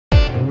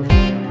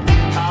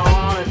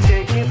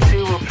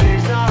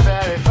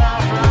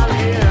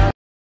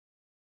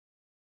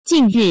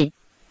近日，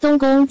东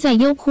宫在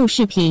优酷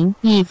视频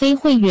以非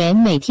会员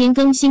每天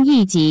更新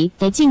一集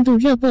的进度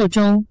热播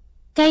中。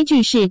该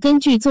剧是根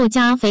据作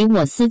家匪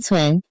我思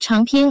存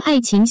长篇爱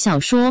情小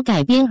说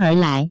改编而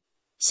来。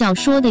小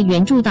说的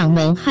原著党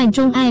们和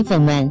衷爱粉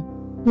们，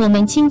我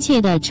们亲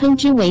切地称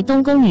之为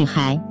东宫女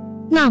孩。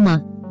那么，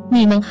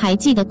你们还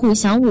记得顾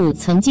小五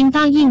曾经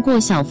答应过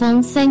小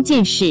枫3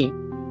件事，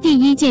第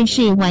一件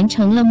事完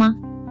成了吗？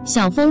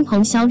小枫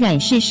彭小苒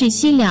饰是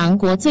西凉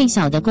国最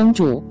小的公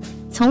主，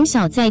从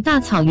小在大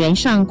草原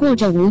上过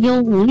着无忧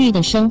无虑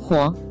的生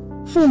活，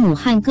父母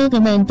和哥哥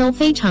们都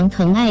非常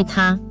疼爱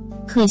她。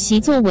可惜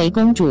作为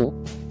公主，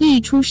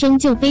一出生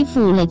就背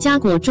负了家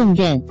国重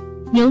任，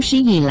有史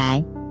以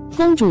来，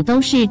公主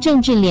都是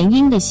政治联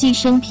姻的牺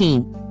牲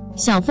品。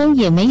小枫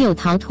也没有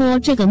逃脱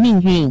这个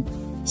命运。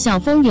小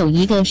枫有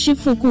一个师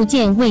父顾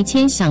剑为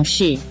谦降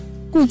世，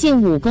顾剑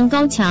武功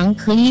高强，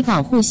可以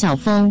保护小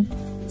枫，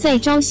在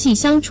朝夕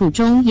相处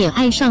中也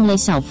爱上了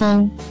小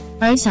枫。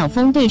而小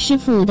枫对师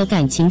父的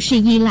感情是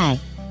依赖，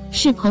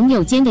是朋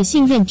友间的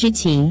信任之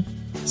情。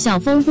小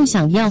枫不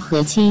想要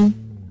和亲，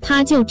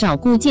他就找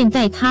顾剑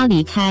带他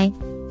离开，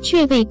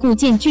却被顾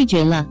剑拒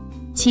绝了。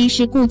其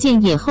实顾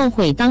剑也后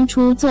悔当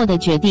初做的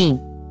决定，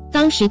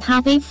当时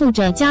他背负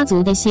着家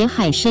族的血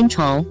海深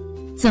仇，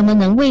怎么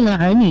能为了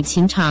儿女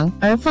情长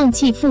而放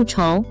弃复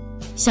仇？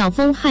小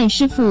枫和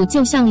师父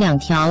就像两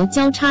条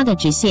交叉的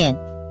直线，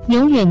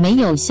永远没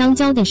有相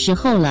交的时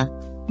候了。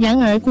然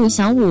而顾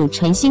小五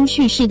诚心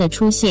叙事的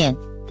出现，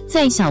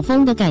在小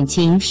枫的感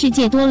情世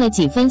界多了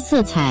几分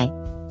色彩。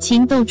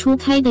情窦初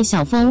开的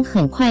小枫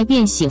很快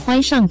便喜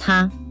欢上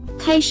他，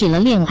开始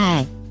了恋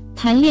爱。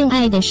谈恋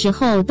爱的时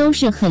候都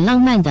是很浪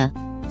漫的，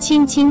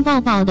亲亲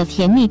抱抱的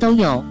甜蜜都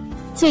有。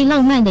最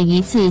浪漫的一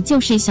次就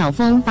是小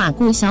枫把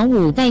顾小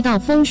五带到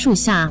枫树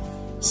下，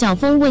小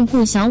枫问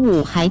顾小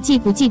五还记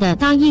不记得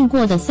答应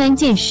过的3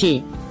件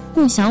事。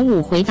顾小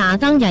五回答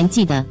当然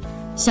记得。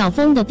小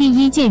枫的第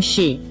一件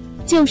事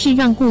就是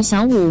让顾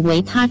小五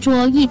为他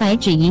捉100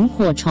只萤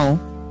火虫。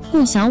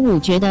顾小五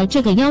觉得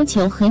这个要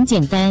求很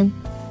简单，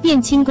便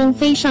轻功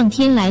飞上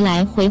天，来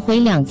来回回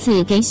2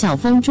次给小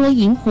枫捉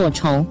萤火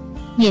虫，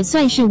也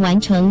算是完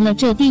成了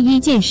这第一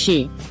件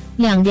事。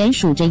2人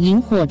数着萤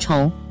火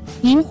虫，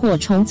萤火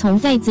虫从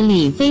袋子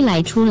里飞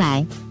来出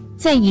来，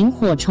在萤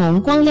火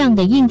虫光亮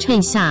的映衬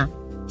下，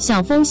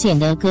小枫显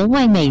得格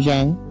外美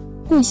人。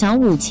顾小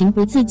五情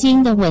不自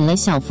禁地吻了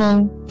小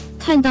枫，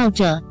看到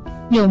这，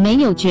有没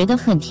有觉得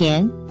很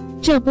甜？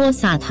这波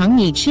撒糖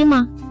你吃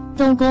吗？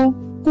东宫，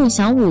顾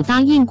小五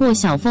答应过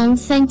小枫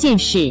3件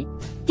事，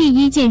第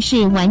一件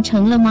事完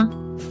成了吗？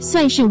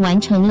算是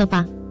完成了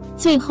吧。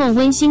最后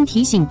温馨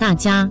提醒大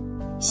家，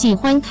喜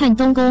欢看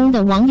东宫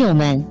的网友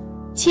们，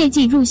切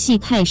忌入戏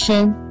太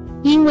深，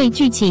因为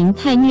剧情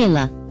太虐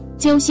了，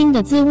揪心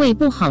的滋味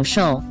不好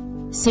受，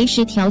随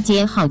时调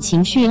节好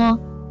情绪哦。